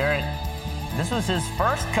 Dale Jarrett, this was his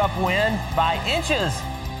first Cup win by inches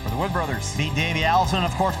for the Wood Brothers. Beat Davey Allison.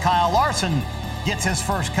 Of course, Kyle Larson gets his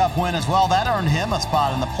first Cup win as well. That earned him a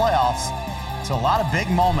spot in the playoffs. So a lot of big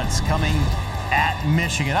moments coming at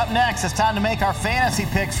Michigan. Up next, it's time to make our fantasy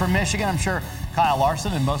picks for Michigan. I'm sure Kyle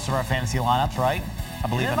Larson in most of our fantasy lineups, right?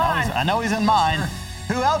 I know he's in mine.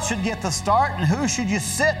 Who else should get the start, and who should you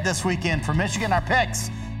sit this weekend for Michigan? Our picks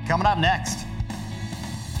coming up next.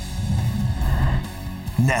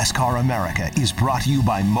 NASCAR America is brought to you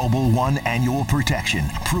by Mobile One Annual Protection.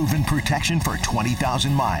 Proven protection for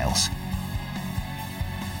 20,000 miles.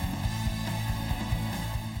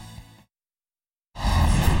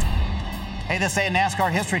 Hey, this day in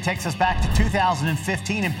NASCAR history takes us back to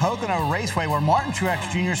 2015 in Pocono Raceway, where Martin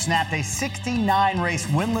Truex Jr. snapped a 69-race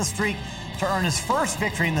winless streak to earn his first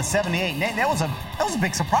victory in the 78. Nate, that was a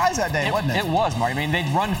big surprise that day, wasn't it? It was, Marty. I mean, they'd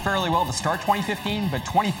run fairly well to start 2015, but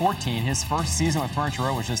 2014, his first season with Furniture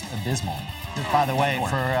Row was just abysmal. Just by the way,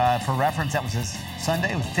 for reference, that was his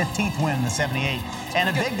Sunday. It was 15th win in the 78. And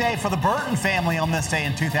a big day for the Burton family on this day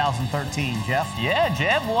in 2013. Jeff? Yeah,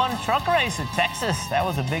 Jeb won a truck race at Texas. That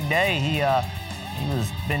was a big day. He was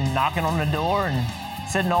been knocking on the door and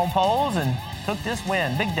sitting on poles and took this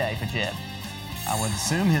win. Big day for Jeb. I would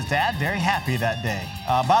assume his dad very happy that day.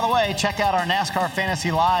 By the way, check out our NASCAR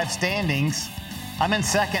Fantasy Live standings. I'm in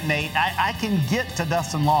second, Nate. I can get to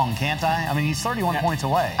Dustin Long, can't I? I mean, he's 31 points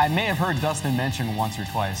away. I may have heard Dustin mention once or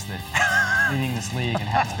twice that leading this league and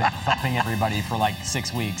has been thumping everybody for like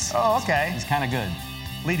 6 weeks. Oh, okay. He's kind of good.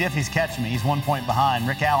 Lee Diffie's catching me. He's 1 point behind.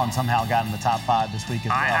 Rick Allen somehow got in the top 5 this week as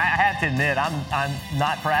well. I have to admit, I'm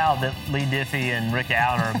not proud that Lee Diffie and Rick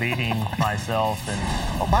Allen are beating myself. And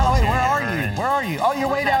oh, by the way, where are you? Where are you? Oh, you're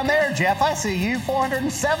way down there, Jeff. I see you,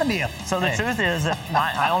 470th. So the truth is that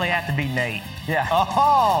I only have to beat Nate. Yeah.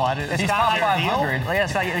 Oh, it's kind of like 500. Yeah,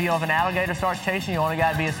 it's like, if an alligator starts chasing you, only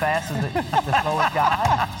got to be as fast as the slowest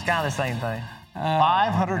guy. It's kind of the same thing.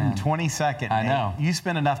 522nd. I know. You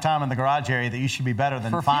spend enough time in the garage area that you should be better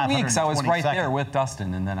than 522nd. For a few weeks, I was right there with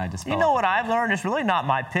Dustin, and then I just You know what I've learned? It's really not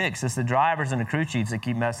my picks. It's the drivers and the crew chiefs that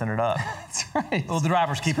keep messing it up. That's right. Well, the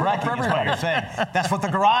drivers keep wrecking, is what you're saying. That's what the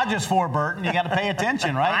garage is for, Burton. You got to pay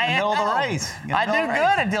attention, right? In the middle of the race. I do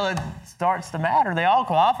good until it starts to matter. They all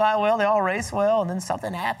qualify well, they all race well, and then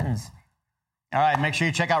something happens. All right, make sure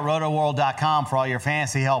you check out rotoworld.com for all your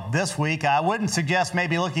fantasy help this week. I wouldn't suggest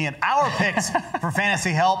maybe looking at our picks for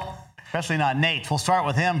fantasy help, especially not Nate's. We'll start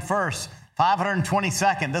with him first.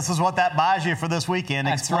 522nd. This is what that buys you for this weekend.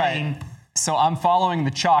 Explain. That's right. So I'm following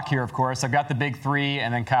the chalk here, of course. I've got the big three,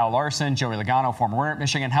 and then Kyle Larson, Joey Logano, former winner at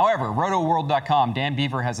Michigan. However, rotoworld.com, Dan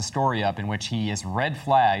Beaver has a story up in which he has red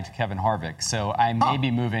flagged Kevin Harvick. So I may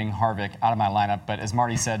be moving Harvick out of my lineup, but as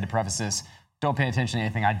Marty said to preface this, don't pay attention to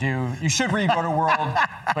anything I do. You should read Roto World,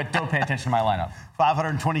 but don't pay attention to my lineup.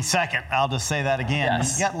 522nd. I'll just say that again.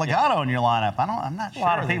 Yes. You got Logano in your lineup. I'm not sure. A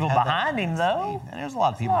lot of people behind him, though. There's a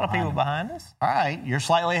lot of people behind us. All right. You're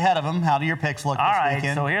slightly ahead of him. How do your picks look this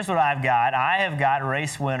weekend? All right. So here's what I've got. I have got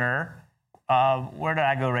race winner. Where did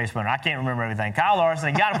I go race winner? I can't remember everything. Kyle Larson,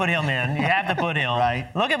 you got to put him in. You have to put him. Right.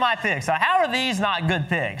 Look at my picks. So how are these not good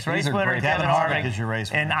picks? Race winner, Kevin Harvick is your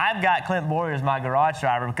race winner. And I've got Clint Boyer as my garage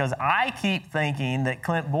driver because I keep thinking that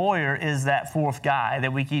Clint Boyer is that fourth guy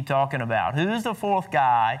that we keep talking about. Who's the fourth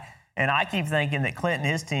guy? And I keep thinking that Clint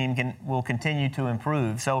and his team will continue to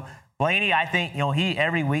improve. So Blaney, I think, he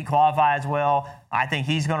every week qualifies well. I think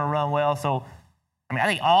he's going to run well. So I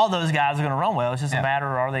think all those guys are going to run well. It's just a matter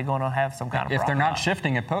of are they going to have some kind of If they're not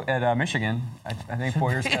shifting at Michigan, I think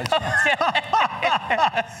Boyer's got a chance.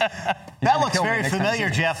 That looks very familiar,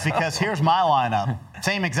 Jeff, because here's my lineup.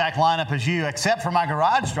 Same exact lineup as you, except for my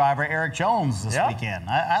garage driver, Eric Jones, this weekend.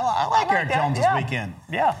 I like Eric Jones this weekend.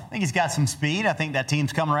 Yeah. I think he's got some speed. I think that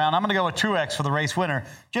team's coming around. I'm going to go with Truex for the race winner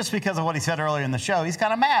just because of what he said earlier in the show. He's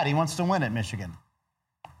kind of mad. He wants to win at Michigan.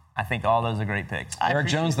 I think all those are great picks. Eric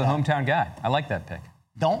Jones, the hometown guy. I like that pick.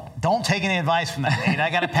 Don't take any advice from that, Nate. I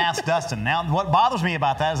got to pass Dustin. Now, what bothers me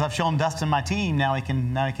about that is I've shown Dustin my team. Now he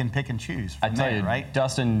can pick and choose. I tell you, right?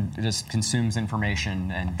 Dustin just consumes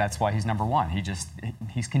information, and that's why he's number one.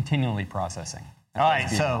 He's continually processing. All right,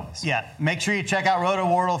 so, make sure you check out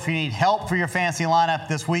Roto-World if you need help for your fantasy lineup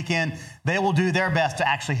this weekend. They will do their best to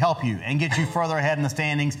actually help you and get you further ahead in the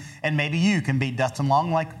standings, and maybe you can beat Dustin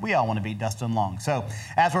Long like we all want to beat Dustin Long. So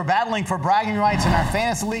as we're battling for bragging rights in our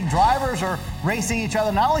fantasy league, drivers are racing each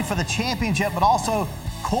other not only for the championship but also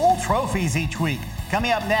cool trophies each week.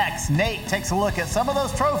 Coming up next, Nate takes a look at some of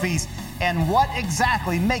those trophies and what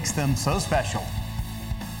exactly makes them so special.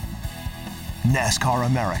 NASCAR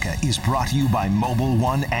America is brought to you by Mobil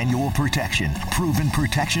 1 Annual Protection. Proven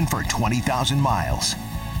protection for 20,000 miles.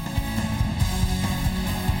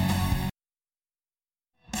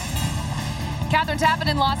 Catherine Tappan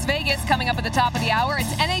in Las Vegas coming up at the top of the hour.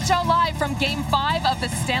 It's NHL Live from Game 5 of the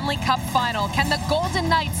Stanley Cup Final. Can the Golden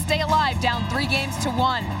Knights stay alive down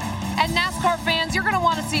 3-1? And NASCAR fans, you're going to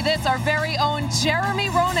want to see this. Our very own Jeremy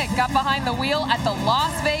Roenick got behind the wheel at the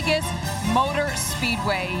Las Vegas Motor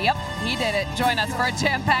Speedway. Yep, he did it. Join us for a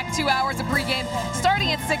jam-packed 2 hours of pregame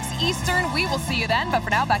starting at 6 Eastern. We will see you then. But for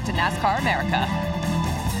now, back to NASCAR America.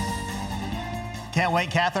 Can't wait.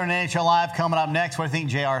 Catherine, NHL Live coming up next. What do you think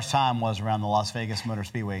JR's time was around the Las Vegas Motor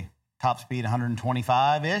Speedway? Top speed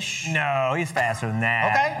 125-ish? No, he's faster than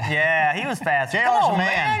that. Okay. Yeah, he was faster. JR's a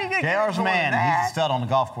man. JR's a man. He's a stud on the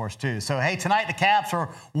golf course, too. So, hey, tonight the Caps are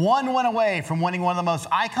one win away from winning one of the most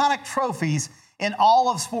iconic trophies in all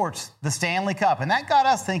of sports, the Stanley Cup. And that got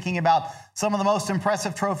us thinking about some of the most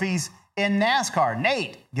impressive trophies in NASCAR.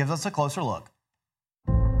 Nate gives us a closer look.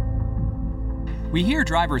 We hear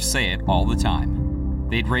drivers say it all the time.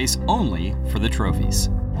 They'd race only for the trophies.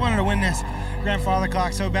 I wanted to win this grandfather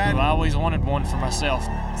clock so bad. I always wanted one for myself.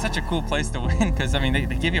 Such a cool place to win because, I mean, they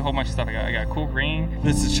give you a whole bunch of stuff. I got a cool green.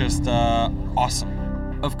 This is just awesome.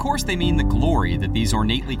 Of course, they mean the glory that these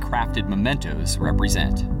ornately crafted mementos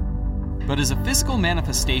represent. But as a physical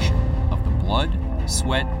manifestation of the blood,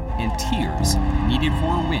 sweat, and tears needed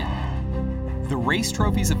for a win, the race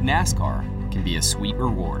trophies of NASCAR can be a sweet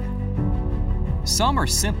reward. Some are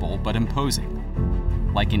simple but imposing,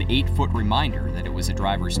 like an 8-foot reminder that it was a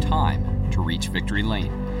driver's time to reach victory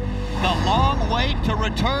lane. The long wait to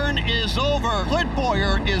return is over. Clint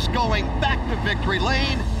Bowyer is going back to victory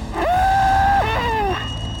lane.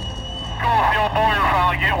 Cool, the old Bowyer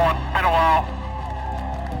finally get one. Been a while.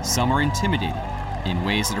 Some are intimidating in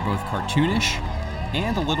ways that are both cartoonish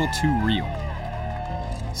and a little too real.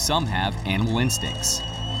 Some have animal instincts.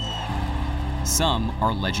 Some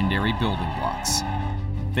are legendary building blocks.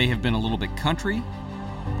 They have been a little bit country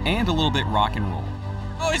and a little bit rock and roll.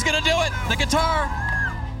 Oh, he's gonna do it! The guitar!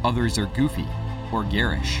 Others are goofy, or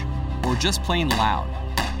garish, or just plain loud,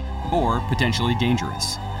 or potentially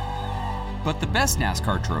dangerous. But the best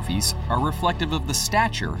NASCAR trophies are reflective of the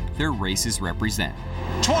stature their races represent.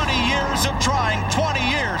 20 years of trying, 20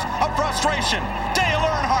 years of frustration. Dale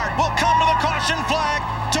Earnhardt will come to the caution flag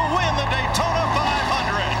to win the Daytona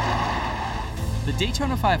 500. The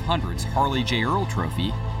Daytona 500's Harley J. Earl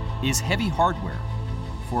Trophy is heavy hardware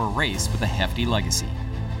for a race with a hefty legacy.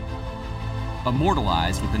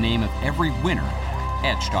 Immortalized with the name of every winner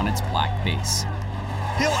etched on its black base.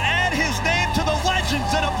 He'll add his name to the legends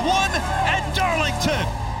that have won at Darlington.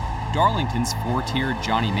 Darlington's 4-tiered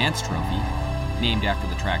Johnny Mance Trophy, named after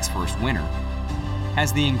the track's first winner,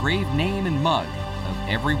 has the engraved name and mug of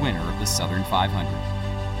every winner of the Southern 500.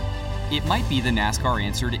 It might be the NASCAR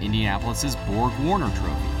answer to Indianapolis's Borg Warner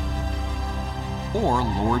Trophy, or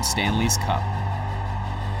Lord Stanley's Cup.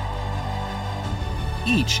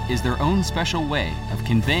 Each is their own special way of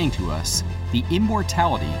conveying to us the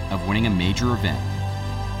immortality of winning a major event.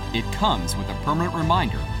 It comes with a permanent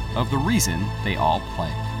reminder of the reason they all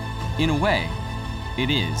play. In a way, it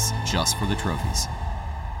is just for the trophies.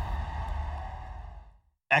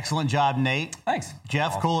 Excellent job, Nate. Thanks.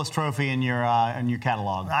 Jeff, coolest trophy in your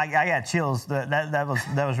catalog. I got chills. That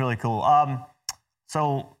was really cool.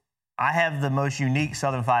 So I have the most unique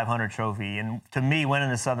Southern 500 trophy, and to me, winning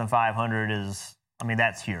the Southern 500 is, I mean,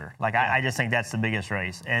 that's here. Like I just think that's the biggest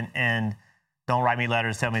race. And don't write me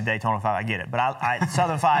letters, tell me Daytona 5. I get it, but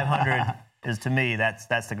Southern 500 is, to me, that's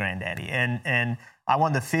the granddaddy. And I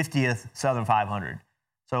won the 50th Southern 500.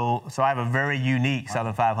 So I have a very unique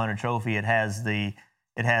Southern 500 trophy. It has the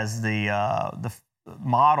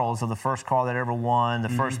models of the first car that ever won, the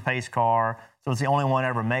first pace car. So it's the only one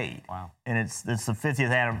ever made. Wow. And it's the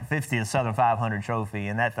 50th Southern 500 trophy,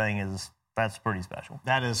 and that thing that's pretty special.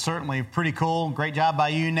 That is certainly pretty cool. Great job by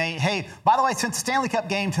you, Nate. Hey, by the way, since the Stanley Cup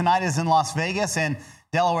game tonight is in Las Vegas and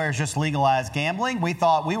Delaware's just legalized gambling, we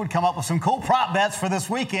thought we would come up with some cool prop bets for this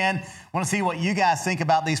weekend. Want to see what you guys think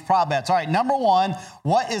about these prop bets. All right, number one,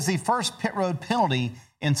 what is the first pit road penalty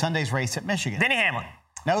in Sunday's race at Michigan? Denny Hamlin.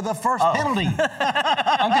 No, the first penalty.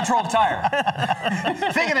 Uncontrolled tire.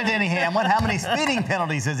 Speaking of Denny Hamlin, how many speeding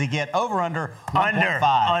penalties does he get? Over, under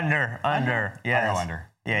 1.5? Under. Yes. I'll go under.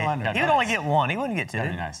 Yeah, he would only get one. He wouldn't get two.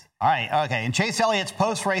 That'd be nice. All right, okay. In Chase Elliott's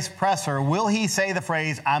post-race presser, will he say the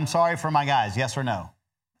phrase, "I'm sorry for my guys," yes or no?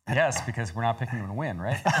 Yes, because we're not picking him to win,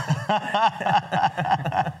 right?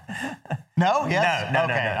 No? Yes? No.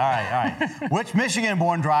 Okay, all right. Which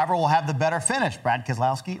Michigan-born driver will have the better finish, Brad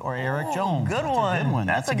Keselowski or Eric Jones? Good one.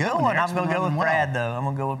 That's a good one. I'm going to go with Brad, though. I'm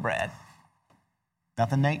going to go with Brad.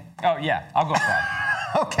 Nothing, Nate? Oh, yeah. I'll go with that.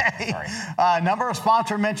 Okay. Number of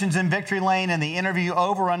sponsor mentions in victory lane in the interview,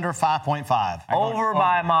 over under 5.5. Over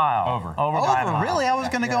by a mile. Over by a mile. Really? I was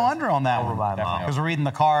going to go under on that one. Over by a mile. Because we're reading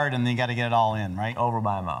the card and then you got to get it all in, right? Over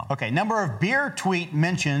by a mile. Okay. Number of beer tweet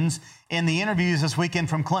mentions in the interviews this weekend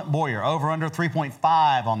from Clint Boyer. Over under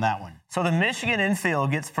 3.5 on that one. So the Michigan infield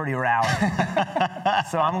gets pretty rowdy.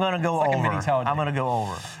 So I'm going to go over. I'm going to go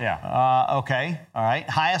over. Yeah. Okay. All right.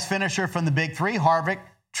 Highest finisher from the big three, Harvick,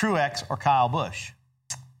 Truex, or Kyle Busch?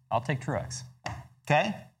 I'll take Truex.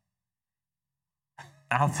 Okay.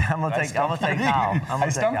 I'm gonna take Kyle. I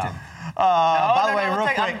stumped him. By the way, real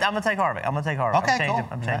quick. I'm going to take Harvick. Okay, cool.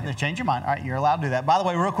 I'm changing. Change your mind. All right, you're allowed to do that. By the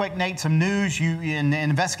way, real quick, Nate, some news. You in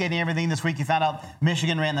investigating everything this week, you found out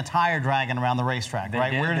Michigan ran the tire dragon around the racetrack,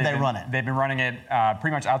 right? Where did they run it? They've been running it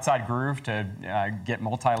pretty much outside Groove to get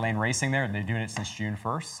multi-lane racing there. They're doing it since June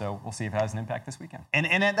 1st, so we'll see if it has an impact this weekend.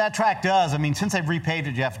 And that track does, I mean, since they've repaved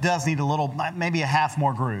it, Jeff, does need a little, maybe a half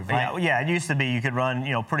more groove, right? Yeah, it used to be you could run,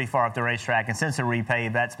 pretty far up the racetrack, and since it repaved,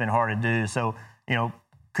 that's been hard to do. So,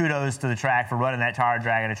 kudos to the track for running that tire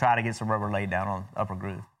dragon to try to get some rubber laid down on upper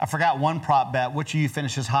groove. I forgot one prop bet. Which of you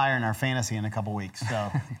finishes higher in our fantasy in a couple weeks? So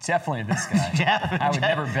definitely this guy. Jeff, I would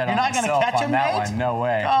never bet on myself. You're not going to catch him, that Nate? one. No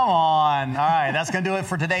way. Come on. All right, that's going to do it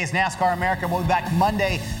for today's NASCAR America. We'll be back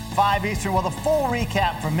Monday, 5 Eastern, with a full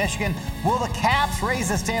recap from Michigan. Will the Caps raise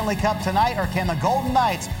the Stanley Cup tonight, or can the Golden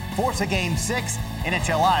Knights force a Game 6?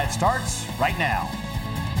 NHL Live starts right now.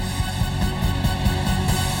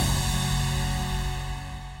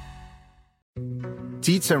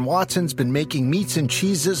 Dietz & Watson's been making meats and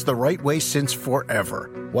cheeses the right way since forever.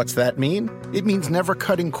 What's that mean? It means never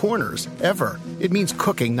cutting corners, ever. It means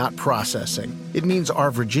cooking, not processing. It means our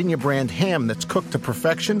Virginia brand ham that's cooked to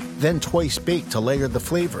perfection, then twice baked to layer the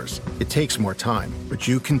flavors. It takes more time, but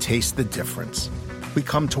you can taste the difference. We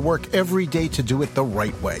come to work every day to do it the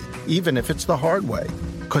right way, even if it's the hard way.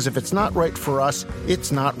 Because if it's not right for us,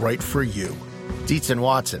 it's not right for you. Dietz &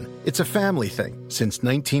 Watson, it's a family thing since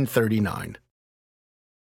 1939.